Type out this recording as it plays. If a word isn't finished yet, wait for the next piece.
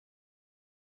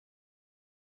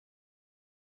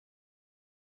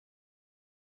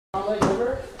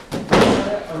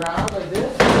it around like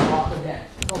this and off again.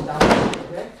 Go down,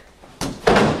 okay?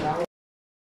 Down.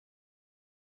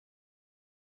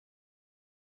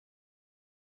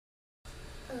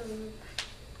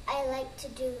 I like to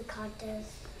do katas.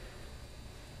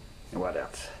 What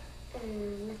else?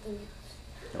 Nothing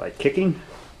else. You like kicking?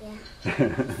 Yeah.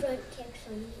 Front kicks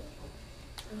on me.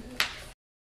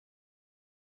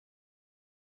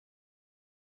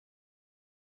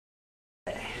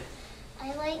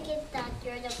 I like it that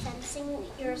you're defending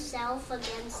yourself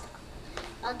against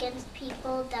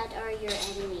people that are your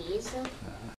enemies.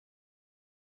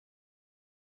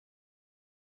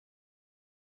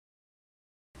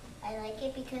 I like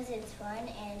it because it's fun,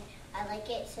 and I like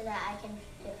it so that I can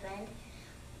defend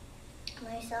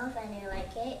myself, and I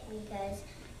like it because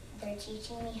they're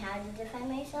teaching me how to defend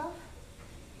myself.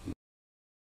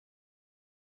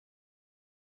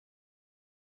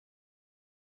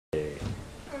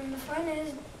 The fun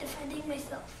is defending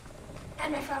myself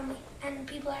and my family and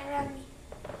the people around me.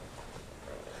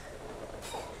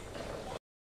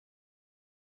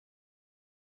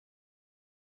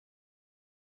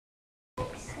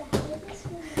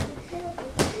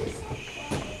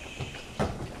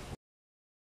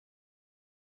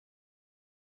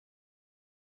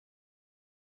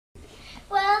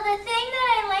 Well, the thing that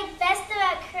I like best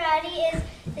about karate is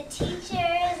the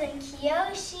teachers and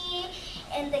Kiyoshi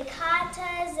and the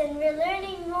katas, and we're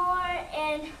learning more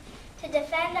and to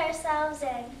defend ourselves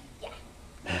and